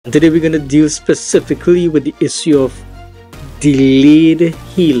Today we're going to deal specifically with the issue of delayed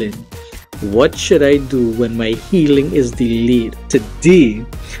healing. What should I do when my healing is delayed? Today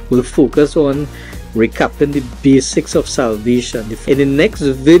we'll focus on recapping the basics of salvation. In the next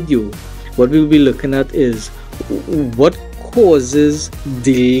video, what we'll be looking at is what causes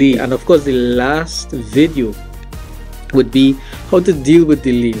delay, and of course the last video would be how to deal with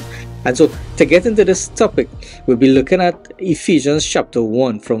delay. And so to get into this topic, we'll be looking at Ephesians chapter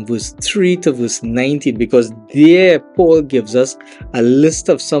 1 from verse 3 to verse 19, because there Paul gives us a list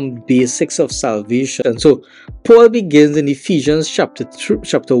of some basics of salvation. And so Paul begins in Ephesians chapter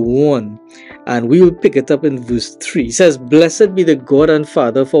 1, and we will pick it up in verse 3. He says, "Blessed be the God and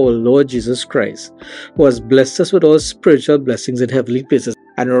Father of our Lord Jesus Christ, who has blessed us with all spiritual blessings in heavenly places."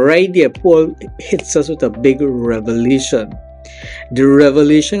 And right there, Paul hits us with a big revelation. The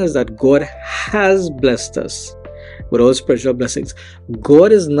revelation is that God has blessed us with all spiritual blessings.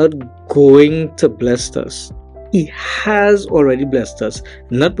 God is not going to bless us. He has already blessed us,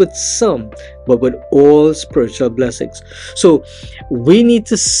 not with some, but with all spiritual blessings. So we need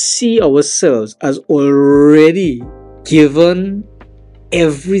to see ourselves as already given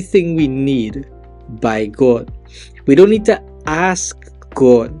everything we need by God. We don't need to ask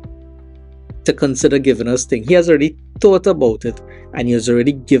God to consider giving us things. He has already thought about it, and He has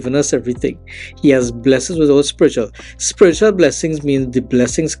already given us everything. He has blessed us with all spiritual blessings. Means the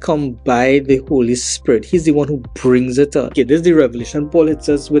blessings come by the Holy Spirit. He's the one who brings it up. Okay, this is the revelation Paul hits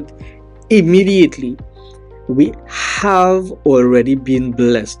us with immediately. We have already been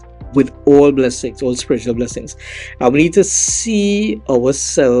blessed with all blessings, all spiritual blessings, and we need to see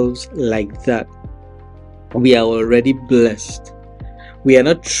ourselves like that. We are already blessed. We are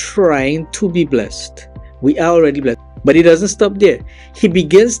not trying to be blessed. We are already blessed. But he doesn't stop there. He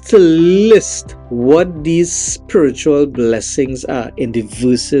begins to list what these spiritual blessings are in the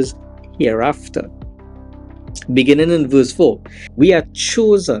verses hereafter. Beginning in verse 4, we are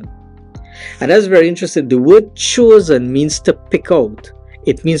chosen. And that's very interesting. The word chosen means to pick out.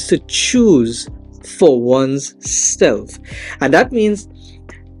 It means to choose for one's self. And that means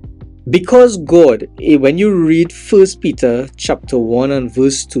because God, when you read 1 Peter chapter 1 and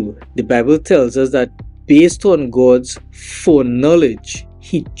verse 2, the Bible tells us that based on God's foreknowledge,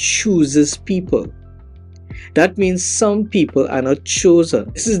 He chooses people. That means some people are not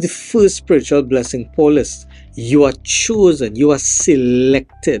chosen. This is the first spiritual blessing Paul lists. You are chosen, you are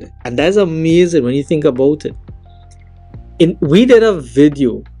selected. And that's amazing when you think about it. We did a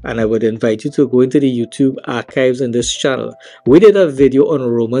video, and I would invite you to go into the YouTube archives in this channel. We did a video on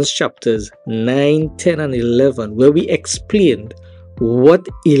Romans chapters 9, 10, and 11, where we explained what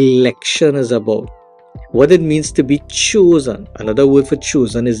election is about, what it means to be chosen. Another word for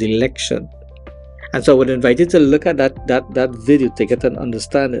chosen is election. And so I would invite you to look at that video, take it and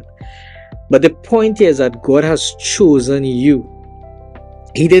understand it. But the point here is that God has chosen you.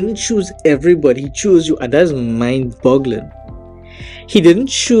 He didn't choose everybody. He chose you, and that's mind-boggling. He didn't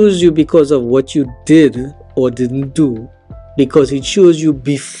choose you because of what you did or didn't do, because He chose you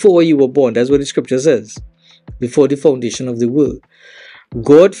before you were born. That's what the scripture says. Before the foundation of the world.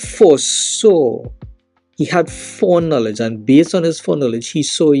 God foresaw. He had foreknowledge, and based on His foreknowledge, He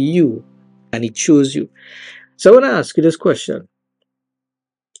saw you and He chose you. So I want to ask you this question.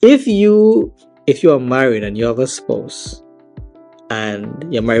 If you are married and you have a spouse,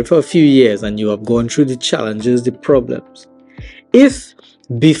 and you're married for a few years and you have gone through the challenges, the problems, if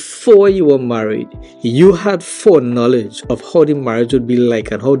before you were married, you had foreknowledge of how the marriage would be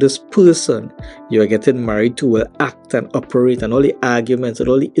like and how this person you are getting married to will act and operate, and all the arguments and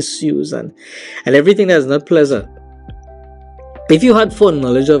all the issues and everything that is not pleasant, if you had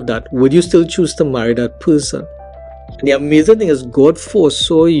foreknowledge of that, would you still choose to marry that person? The amazing thing is God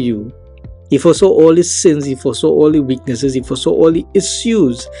foresaw you. He foresaw all the sins, He foresaw all the weaknesses, He foresaw all the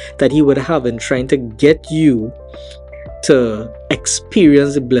issues that He would have in trying to get you to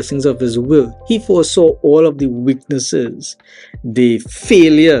experience the blessings of His will. He foresaw all of the weaknesses, the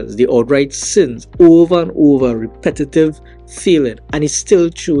failures, the outright sins, over and over, repetitive failing, and He still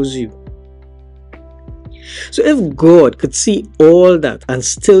chose you. So if God could see all that and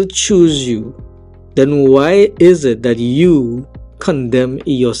still choose you, then why is it that you condemn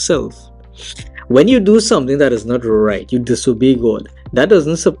yourself? When you do something that is not right, you disobey God, that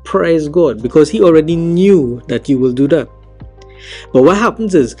doesn't surprise God, because He already knew that you will do that. But what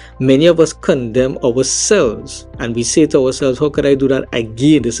happens is, many of us condemn ourselves, and we say to ourselves, how could I do that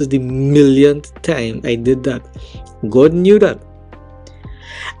again? This is the millionth time I did that. God knew that.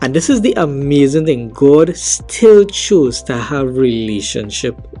 And this is the amazing thing. God still chose to have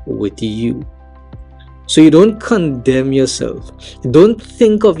relationship with you. So you don't condemn yourself. Don't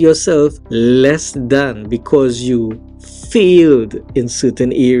think of yourself less than because you failed in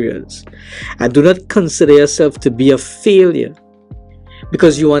certain areas. And do not consider yourself to be a failure,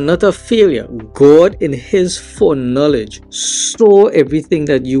 because you are not a failure. God, in his foreknowledge, saw everything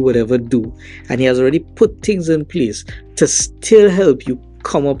that you would ever do, and he has already put things in place to still help you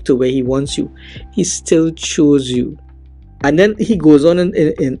come up to where he wants you. He still chose you. And then he goes on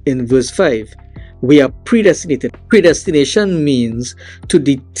in verse 5. We are predestinated. Predestination means to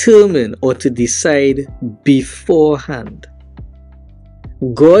determine or to decide beforehand.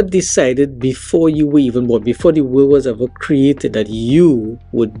 God decided before you were even born, before the world was ever created, that you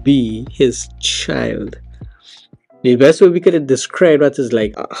would be his child. The best way we could describe that is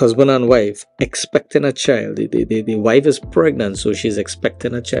like a husband and wife expecting a child. The wife is pregnant, so she's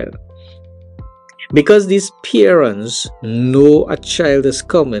expecting a child. Because these parents know a child is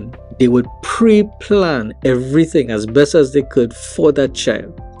coming, they would pre-plan everything as best as they could for that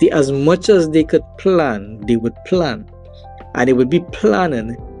child. As much as they could plan, they would plan. And they would be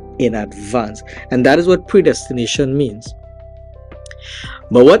planning in advance. And that is what predestination means.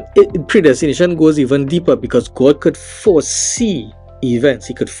 But predestination goes even deeper, because God could foresee events.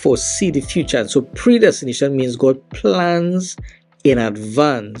 He could foresee the future. And so predestination means God plans in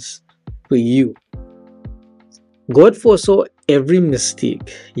advance for you. God foresaw every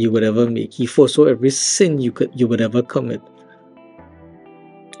mistake you would ever make. He foresaw every sin you would ever commit.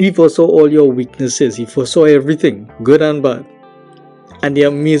 He foresaw all your weaknesses. He foresaw everything, good and bad. And the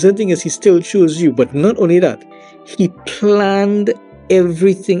amazing thing is, he still chose you. But not only that, he planned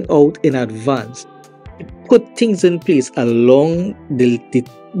everything out in advance. He put things in place along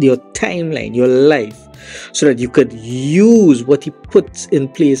your timeline, your life, so that you could use what he puts in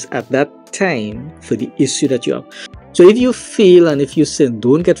place at that time for the issue that you have. So if you fail and if you sin,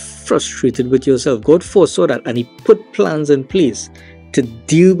 don't get frustrated with yourself. God foresaw that, and he put plans in place to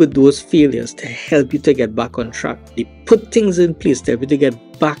deal with those failures, to help you to get back on track. He put things in place to help you to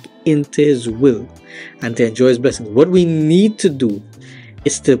get back into his will and to enjoy his blessings. What we need to do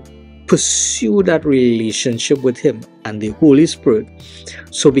is to pursue that relationship with him and the Holy Spirit,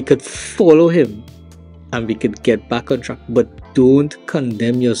 so we could follow him and we could get back on track. But don't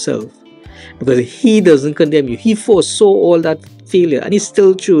condemn yourself, because he doesn't condemn you. He foresaw all that failure, and he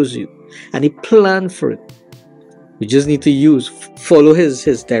still chose you, and he planned for it. We just need to follow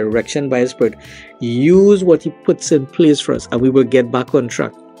his direction by his Spirit. Use what he puts in place for us, and we will get back on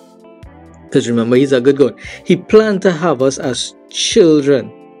track. Because remember, he's a good God. He planned to have us as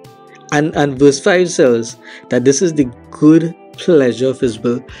children. And verse 5 says that this is the good pleasure of his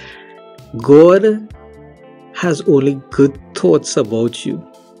will. God has only good thoughts about you.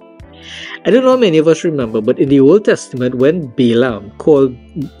 I don't know how many of us remember, but in the Old Testament, when Balak called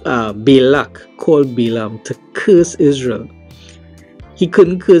Balaam to curse Israel, he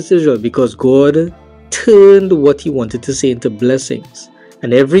couldn't curse Israel because God turned what he wanted to say into blessings.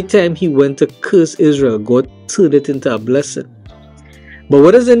 And every time he went to curse Israel, God turned it into a blessing. But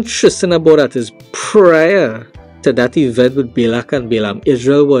what is interesting about that is, prior to that event with Balak and Balaam,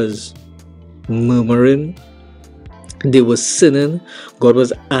 Israel was murmuring. They were sinning. God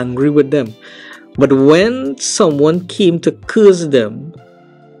was angry with them. But when someone came to curse them,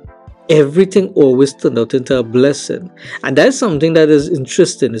 everything always turned out into a blessing. And that's something that is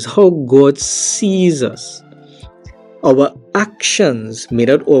interesting, is how God sees us. Our actions may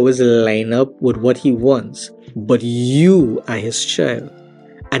not always line up with what he wants, but you are his child.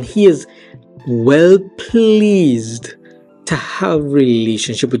 And he is well pleased to have a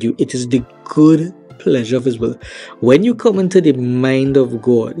relationship with you. It is the good pleasure of his will. When you come into the mind of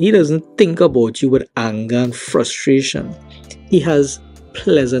God, he doesn't think about you with anger and frustration. He has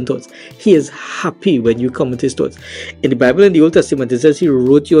pleasant thoughts. He is happy when you come into his thoughts. In the Bible, in the Old Testament, it says he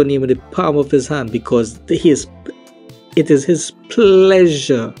wrote your name in the palm of his hand, because it is his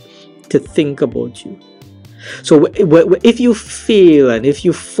pleasure to think about you. So if you fail and if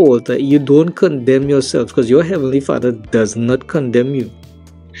you falter, you don't condemn yourself, because your Heavenly Father does not condemn you.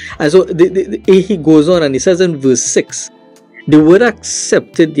 And so he goes on and he says in verse 6, the word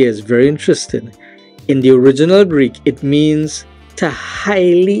accepted there is very interesting. In the original Greek, it means to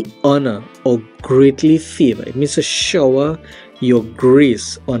highly honor or greatly favor. It means to shower your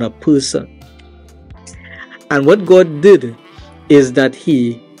grace on a person. And what God did is that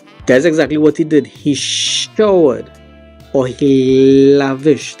that's exactly what he did. He showered, or he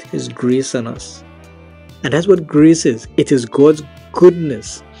lavished his grace on us. And that's what grace is. It is God's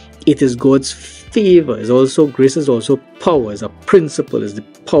goodness. It is God's favor. Grace is also power. It's a principle. It's the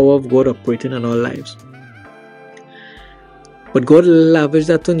power of God operating in our lives. But God lavished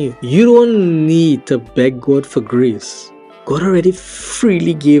that on you. You don't need to beg God for grace. God already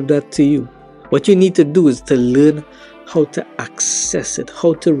freely gave that to you. What you need to do is to learn how to access it,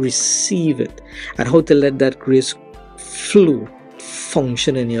 how to receive it, and how to let that grace flow,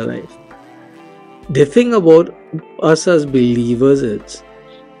 function in your life. The thing about us as believers is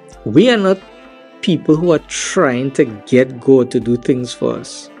we are not people who are trying to get God to do things for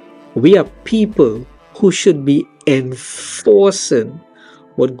us. We are people who should be enforcing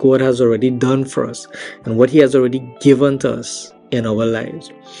what God has already done for us and what He has already given to us in our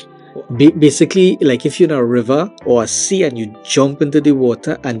lives. Basically, like if you're in a river or a sea and you jump into the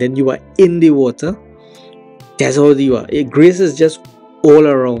water and then you are in the water, that's how you are. Grace is just all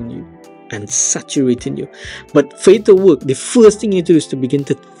around you and saturating you. But for it to work, the first thing you need to do is to begin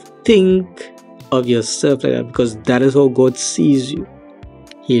to think of yourself like that, because that is how God sees you.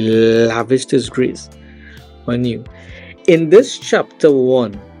 He lavished His grace on you. In this chapter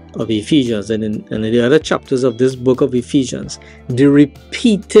 1 of Ephesians and in the other chapters of this book of Ephesians, the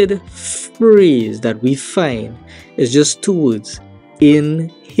repeated phrase that we find is just two words: in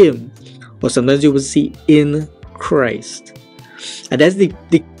Him, or sometimes you will see in Christ. And that's the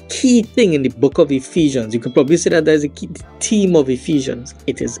key thing in the book of Ephesians. You could probably say that that's the key theme of Ephesians.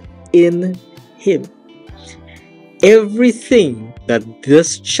 It is in Him. Everything that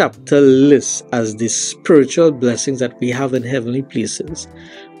this chapter lists as the spiritual blessings that we have in heavenly places,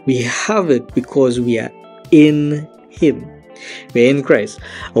 we have it because we are in Him. We're in Christ.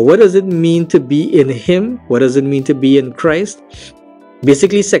 What does it mean to be in Him? What does it mean to be in Christ?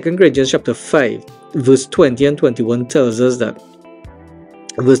 Basically, 2 Corinthians chapter 5, verse 20 and 21 tells us that.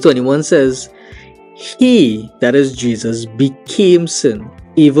 Verse 21 says, He, that is Jesus, became sin,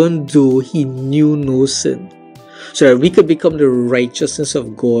 even though He knew no sin, so that we could become the righteousness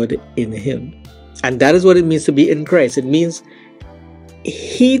of God in Him. And that is what it means to be in Christ. It means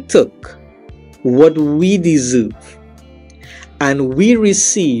He took what we deserve and we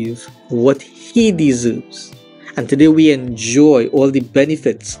receive what He deserves. And today we enjoy all the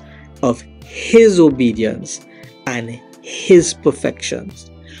benefits of His obedience and His perfections.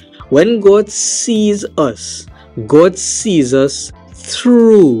 When God sees us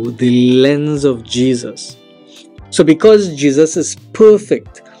through the lens of Jesus. So because Jesus is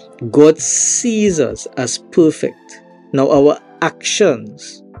perfect, God sees us as perfect. Now our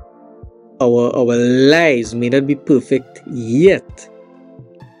actions, our lives may not be perfect yet,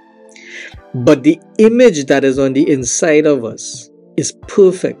 but the image that is on the inside of us is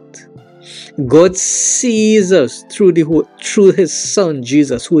perfect. God sees us through His Son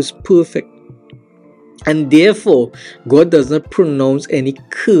Jesus, who is perfect. And therefore, God does not pronounce any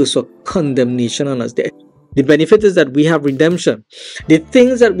curse or condemnation on us. The benefit is that we have redemption. The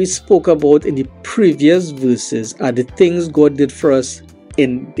things that we spoke about in the previous verses are the things God did for us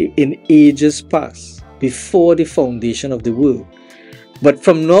in ages past, before the foundation of the world. But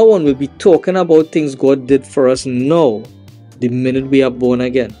from now on, we'll be talking about things God did for us now, the minute we are born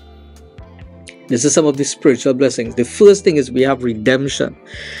again. This is some of the spiritual blessings. The first thing is we have redemption.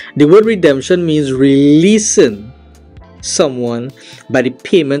 The word redemption means releasing someone by the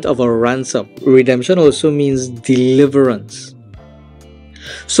payment of a ransom. Redemption also means deliverance.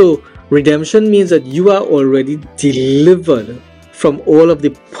 So redemption means that you are already delivered from all of the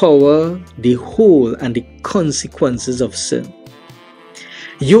power, the hold, and the consequences of sin.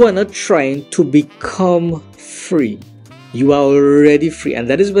 You are not trying to become free. You are already free. And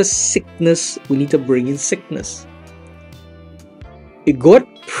that is where sickness, we need to bring in sickness. God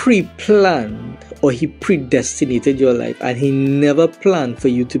pre-planned, or He predestinated your life, and He never planned for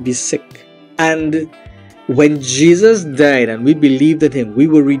you to be sick. And when Jesus died and we believed in Him, we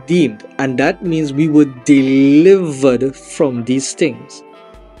were redeemed, and that means we were delivered from these things.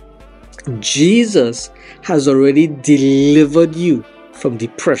 Jesus has already delivered you from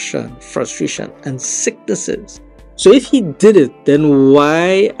depression, frustration, and sicknesses. So if He did it, then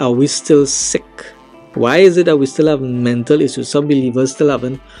why are we still sick? Why is it that we still have mental issues? Some believers still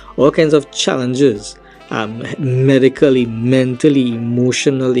having all kinds of challenges, medically, mentally,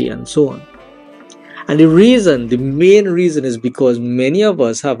 emotionally, and so on. And the main reason is because many of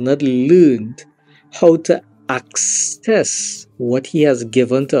us have not learned how to access what He has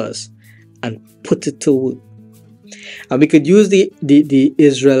given to us and put it to work. And we could use the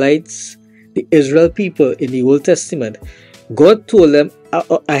Israelites, the Israel people in the Old Testament. God told them,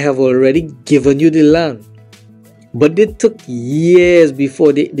 I have already given you the land. But they took years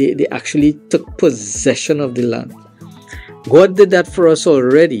before they actually took possession of the land. God did that for us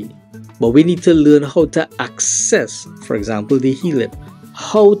already. But we need to learn how to access, for example, the healing.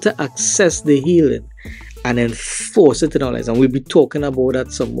 How to access the healing and enforce it in our lives. And we'll be talking about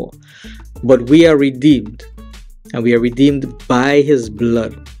that some more. But we are redeemed, and we are redeemed by his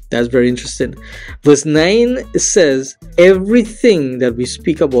blood. That's very interesting. Verse 9 says, everything that we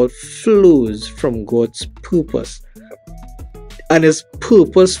speak about flows from God's purpose. And his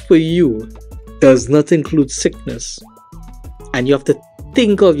purpose for you does not include sickness. And you have to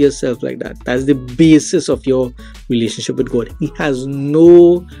think of yourself like that. That's the basis of your relationship with God. He has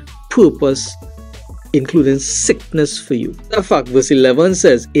no purpose including sickness for you. In fact, verse 11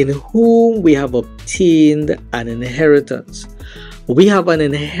 says, in whom we have obtained an inheritance. We have an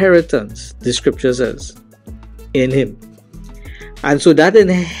inheritance, the scripture says, in him. And so that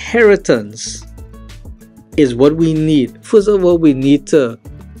inheritance is what we need. First of all, we need to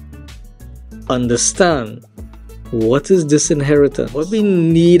understand what is this inheritance. What we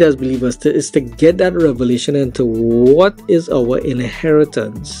need as believers is to get that revelation into what is our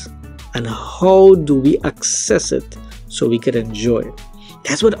inheritance and how do we access it so we can enjoy it.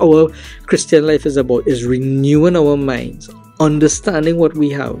 That's what our Christian life is about, is renewing our minds, understanding what we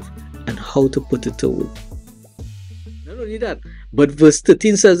have and how to put it to work. Not only that, but verse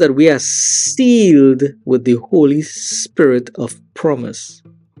 13 says that we are sealed with the Holy Spirit of promise.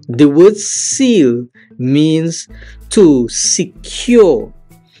 The word seal means to secure.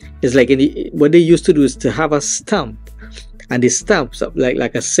 It's like what they used to do is to have a stamp, and they stamp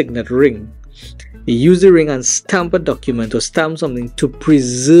like a signet ring. They use the ring and stamp a document or stamp something to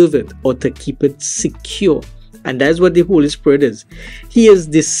preserve it or to keep it secure. And that's what the Holy Spirit is. He is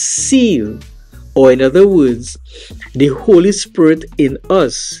the seal, or in other words, the Holy Spirit in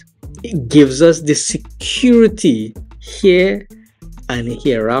us gives us the security here and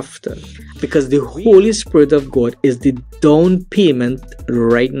hereafter, because the Holy Spirit of God is the down payment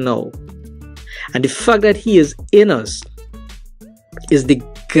right now, and the fact that he is in us is the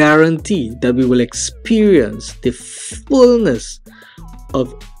guarantee that we will experience the fullness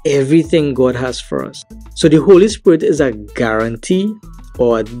of everything God has for us. So the Holy Spirit is a guarantee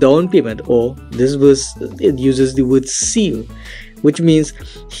or a down payment, or this verse, it uses the word seal, which means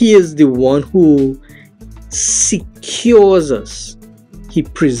he is the one who secures us. He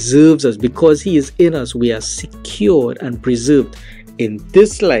preserves us. Because he is in us, we are secured and preserved in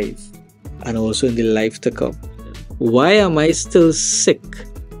this life and also in the life to come. Why am I still sick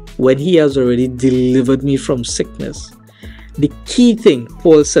when he has already delivered me from sickness? The key thing,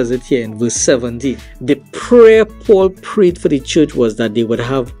 Paul says it here in verse 17. The prayer Paul prayed for the church was that they would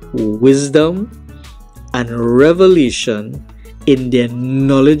have wisdom and revelation in their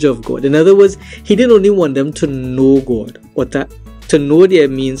knowledge of God. In other words, he didn't only want them to know God, or to know there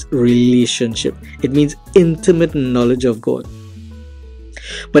means relationship. It means intimate knowledge of God.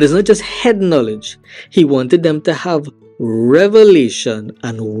 But it's not just head knowledge. He wanted them to have revelation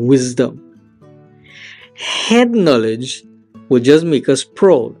and wisdom. Head knowledge will just make us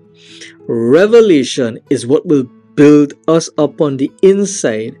proud. Revelation is what will build us up on the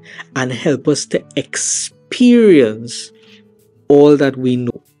inside and help us to experience all that we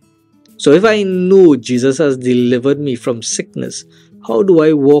know. So if I know Jesus has delivered me from sickness, how do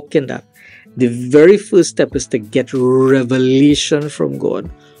I walk in that? The very first step is to get revelation from God.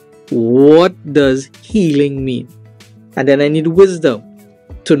 What does healing mean? And then I need wisdom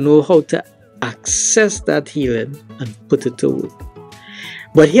to know how to access that healing and put it to work.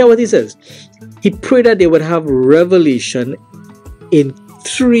 But hear what he says. He prayed that they would have revelation in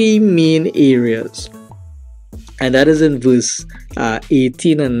three main areas. And that is in verse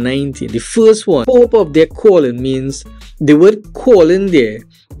 18 and 19. The first one, hope of their calling, means the word calling there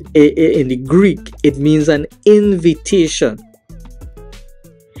in the Greek, it means an invitation.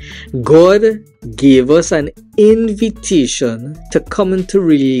 God gave us an invitation to come into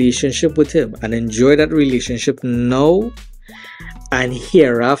relationship with him and enjoy that relationship now and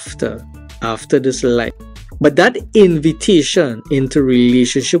hereafter, after this life. But that invitation into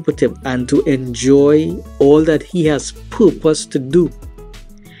relationship with him and to enjoy all that he has purpose to do,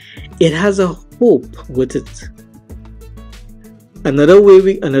 it has a hope with it. Another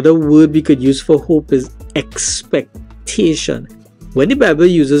word we could use for hope is expectation. When the Bible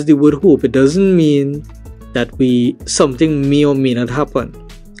uses the word hope, it doesn't mean that something may or may not happen.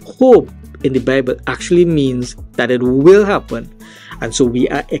 Hope in the Bible actually means that it will happen, and so we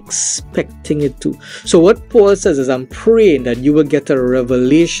are expecting it to. So what Paul says is, I'm praying that you will get a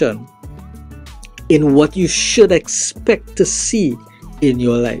revelation in what you should expect to see in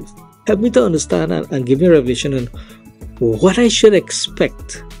your life. Help me to understand and give me a revelation on what I should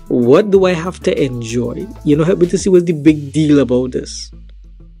expect. What do I have to enjoy? Help me to see what's the big deal about this.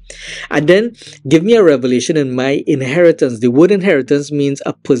 And then give me a revelation in my inheritance. The word inheritance means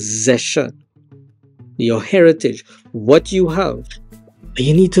a possession. your heritage, what you have.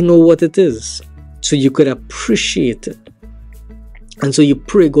 You need to know what it is so you could appreciate it. And so you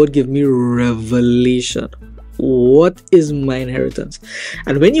pray, God, give me revelation. What is my inheritance?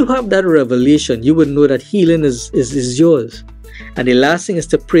 And when you have that revelation, you would know that healing is yours. And the last thing is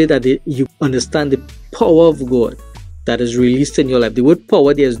to pray that you understand the power of God that is released in your life. The word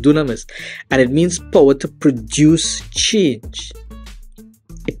power there is dunamis, and it means power to produce change,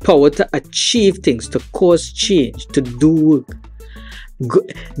 a power to achieve things, to cause change, to do work.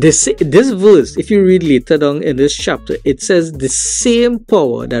 This verse, if you read later down in this chapter, it says the same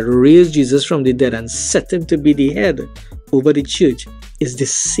power that raised Jesus from the dead and set him to be the head over the church is the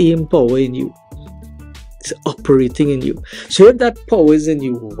same power in you. It's operating in you. So if that power is in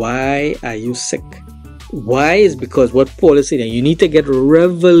you, why are you sick? Why? Is because what Paul is saying, you need to get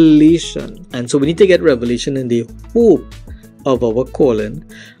revelation. And so we need to get revelation in the hope of our calling,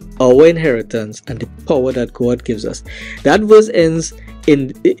 our inheritance, and the power that God gives us. That verse ends in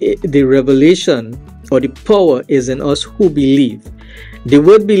the revelation, or the power is in us who believe. The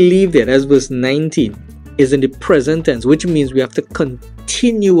word believe there, as verse 19, is in the present tense, which means we have to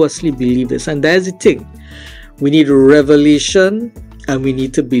continuously believe this. And that's the thing. We need revelation and we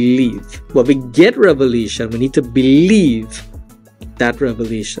need to believe. But we get revelation, we need to believe that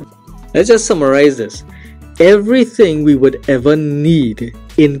revelation. Let's just summarize this. Everything we would ever need,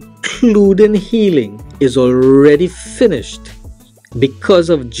 including healing, is already finished because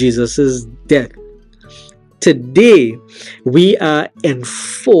of Jesus' death. Today, we are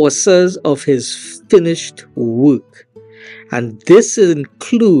enforcers of his finished work. And this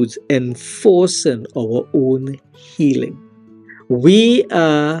includes enforcing our own healing. We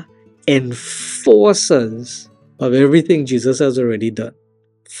are enforcers of everything Jesus has already done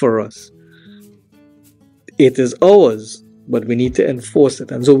for us. It is ours, but we need to enforce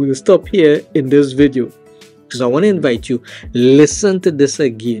it. And so we will stop here in this video. So I want to invite you, listen to this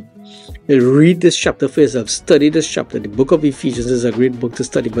again. Read this chapter for yourself. Study this chapter. The book of Ephesians is a great book to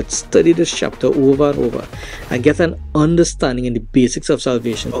study, but study this chapter over and over and get an understanding in the basics of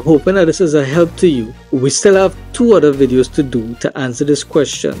salvation. I'm hoping that this is a help to you. We still have 2 other videos to do to answer this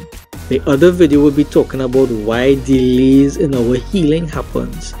question. The other video will be talking about why delays in our healing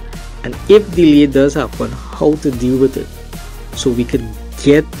happens, and if delay does happen, how to deal with it so we can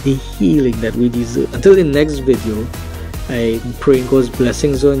get the healing that we deserve. Until the next video, I'm praying God's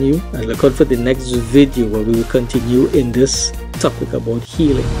blessings on you, and look out for the next video where we will continue in this topic about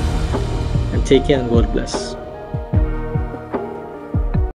healing. And take care and God bless.